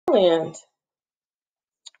Thailand.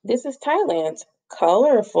 This is Thailand.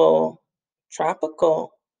 Colorful,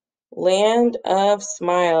 tropical, land of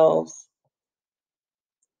smiles.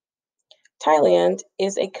 Thailand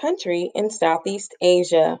is a country in Southeast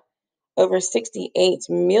Asia. Over 68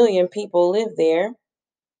 million people live there.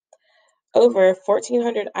 Over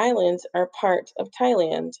 1,400 islands are part of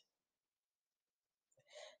Thailand.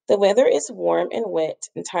 The weather is warm and wet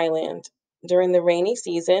in Thailand. During the rainy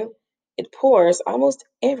season, it pours almost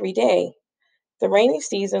every day. The rainy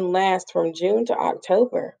season lasts from June to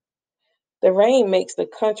October. The rain makes the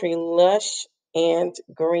country lush and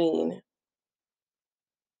green.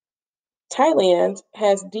 Thailand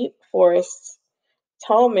has deep forests,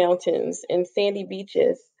 tall mountains, and sandy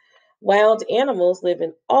beaches. Wild animals live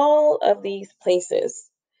in all of these places.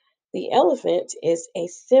 The elephant is a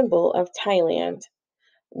symbol of Thailand.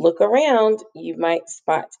 Look around, you might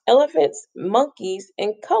spot elephants, monkeys,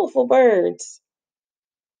 and colorful birds.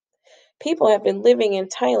 People have been living in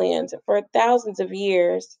Thailand for thousands of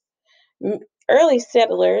years. Early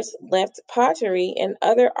settlers left pottery and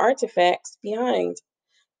other artifacts behind.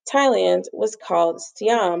 Thailand was called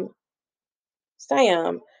Siam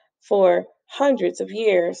for hundreds of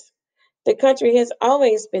years. The country has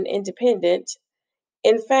always been independent.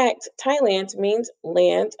 In fact, Thailand means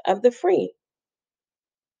land of the free.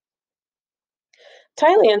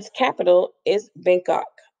 Thailand's capital is Bangkok.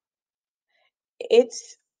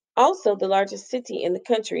 It's also the largest city in the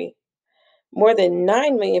country. More than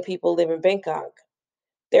 9 million people live in Bangkok.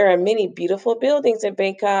 There are many beautiful buildings in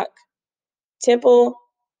Bangkok. Temple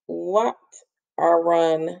Wat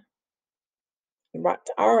Aran. Wat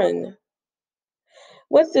Aran.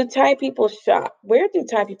 What do Thai people shop? Where do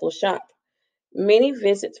Thai people shop? Many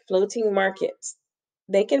visit floating markets.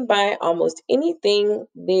 They can buy almost anything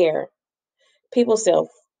there. People sell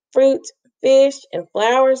fruit, fish, and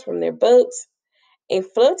flowers from their boats. A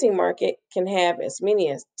floating market can have as many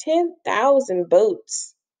as 10,000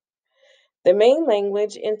 boats. The main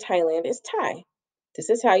language in Thailand is Thai. This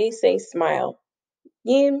is how you say smile.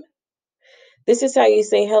 Yim. This is how you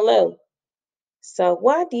say hello.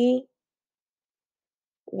 Sawadi.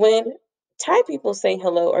 When Thai people say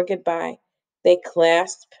hello or goodbye, they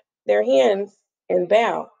clasp their hands and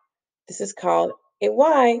bow. This is called a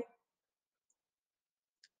Y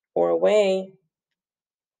or a way.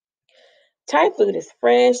 Thai food is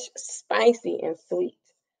fresh, spicy, and sweet.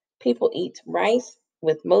 People eat rice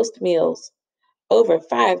with most meals. Over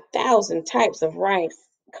 5,000 types of rice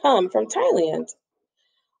come from Thailand.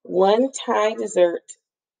 One Thai dessert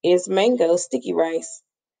is mango sticky rice.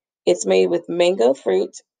 It's made with mango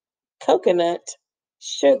fruit, coconut,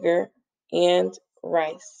 sugar, and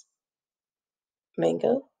rice.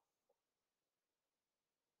 Mango.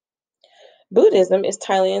 Buddhism is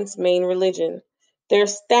Thailand's main religion. There are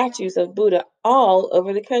statues of Buddha all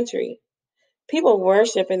over the country. People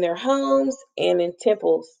worship in their homes and in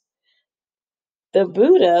temples. The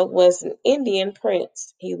Buddha was an Indian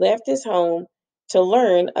prince. He left his home to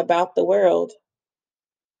learn about the world.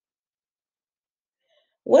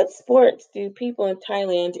 What sports do people in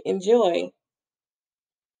Thailand enjoy?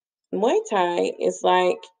 Muay Thai is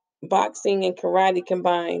like boxing and karate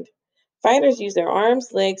combined. Fighters use their arms,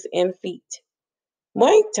 legs, and feet.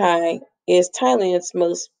 Muay Thai is Thailand's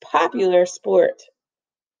most popular sport.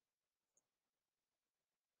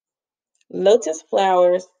 Lotus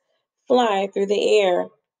flowers fly through the air.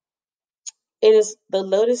 It is the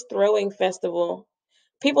lotus throwing festival.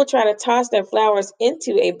 People try to toss their flowers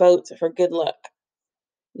into a boat for good luck.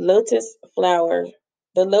 Lotus flower.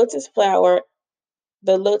 The lotus flower,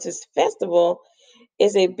 the lotus festival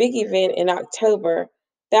is a big event in October.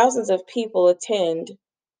 Thousands of people attend.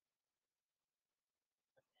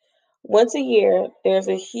 Once a year, there's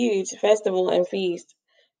a huge festival and feast.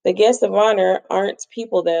 The guests of honor aren't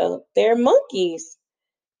people though, they're monkeys.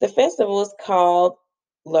 The festival is called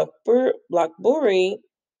Lakburi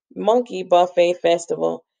Monkey Buffet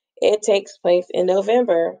Festival. It takes place in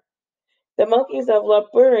November. The monkeys of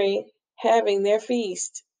Lakburi having their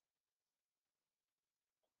feast.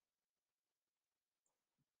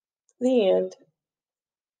 The end.